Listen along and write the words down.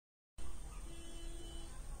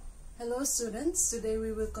Hello students, today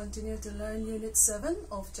we will continue to learn Unit 7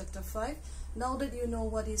 of Chapter 5. Now that you know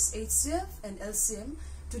what is HCF and LCM,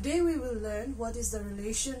 today we will learn what is the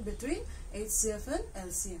relation between HCF and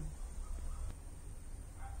LCM.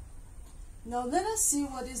 Now let us see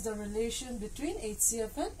what is the relation between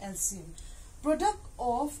HCF and LCM. Product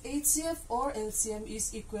of HCF or LCM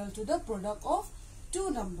is equal to the product of two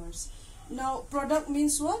numbers. Now product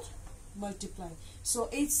means what? Multiply. So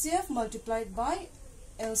HCF multiplied by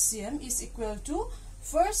LCM is equal to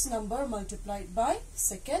first number multiplied by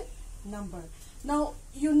second number. Now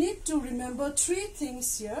you need to remember three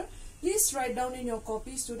things here. Please write down in your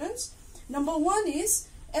copy, students. Number one is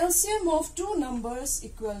LCM of two numbers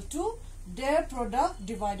equal to their product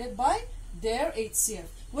divided by their HCF.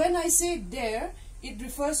 When I say their, it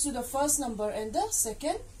refers to the first number and the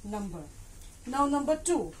second number. Now number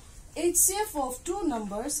two, HCF of two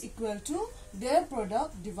numbers equal to their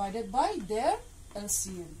product divided by their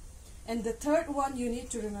LCM. And the third one you need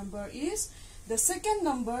to remember is the second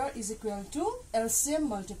number is equal to LCM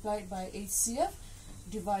multiplied by HCF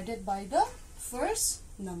divided by the first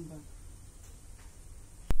number.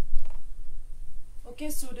 Okay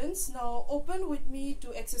students, now open with me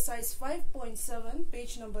to exercise 5.7,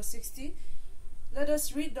 page number 60. Let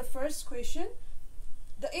us read the first question.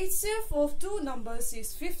 The HCF of two numbers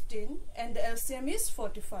is 15 and the LCM is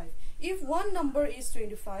 45. If one number is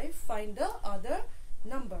 25, find the other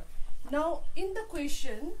number. Now in the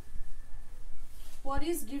question, what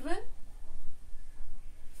is given?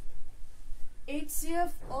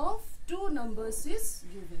 HCF of two numbers is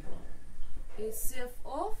given. HCF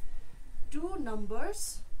of two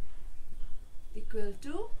numbers equal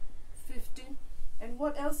to 15. And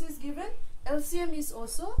what else is given? LCM is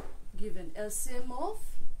also given. LCM of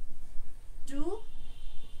two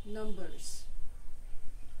numbers,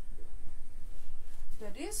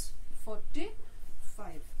 that is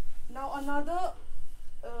 45. Now another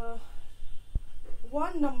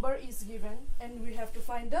one number is given and we have to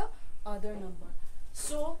find the other number.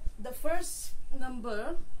 So the first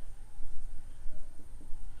number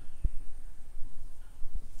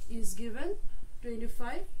is given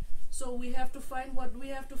 25. So we have to find what we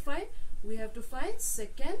have to find. We have to find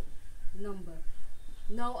second number.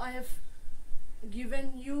 Now I have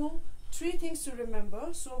given you three things to remember.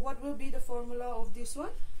 So what will be the formula of this one?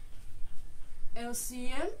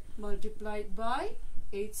 LCM multiplied by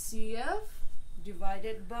HCF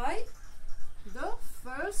divided by the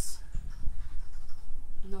first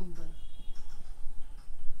number.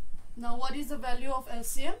 Now what is the value of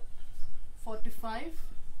LCM? 45.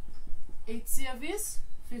 HCF is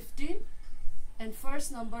 15 and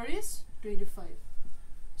first number is 25.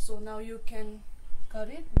 So now you can cut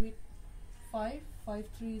it with 5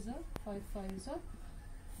 3s are 5 5s are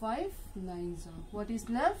 5 9s are. What is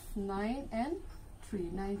left? 9 and 3.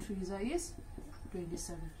 9 3s are is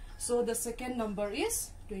 27. So the second number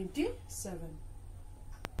is 27.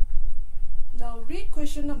 Now read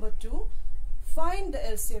question number 2. Find the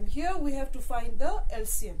LCM. Here we have to find the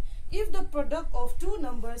LCM. If the product of two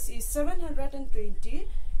numbers is 720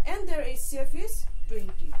 and their HCF is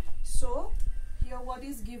 20. So here what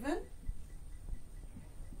is given?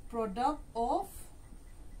 Product of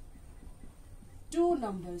two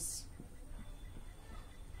numbers,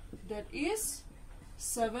 that is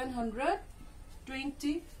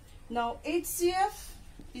 720. Now HCF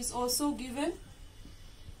is also given.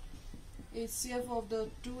 HCF of the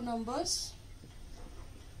two numbers,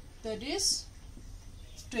 that is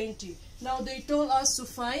 20. Now they told us to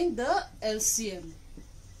find the LCM.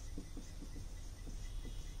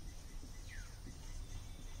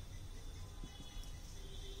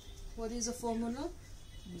 What is the formula?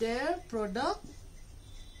 Their product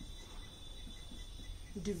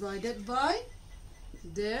divided by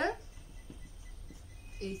their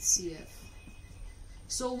HCF.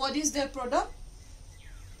 So what is their product?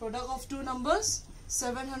 Product of two numbers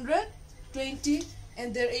 720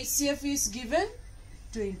 and their HCF is given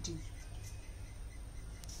 20.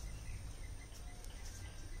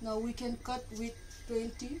 Now we can cut with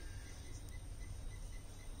 20.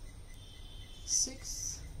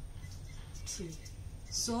 6 3.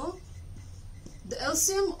 So the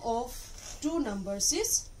LCM of two numbers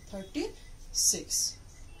is 36.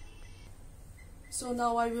 So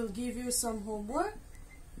now I will give you some homework.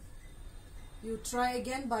 You try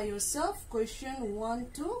again by yourself. Question 1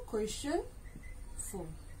 to question 4.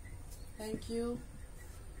 Thank you.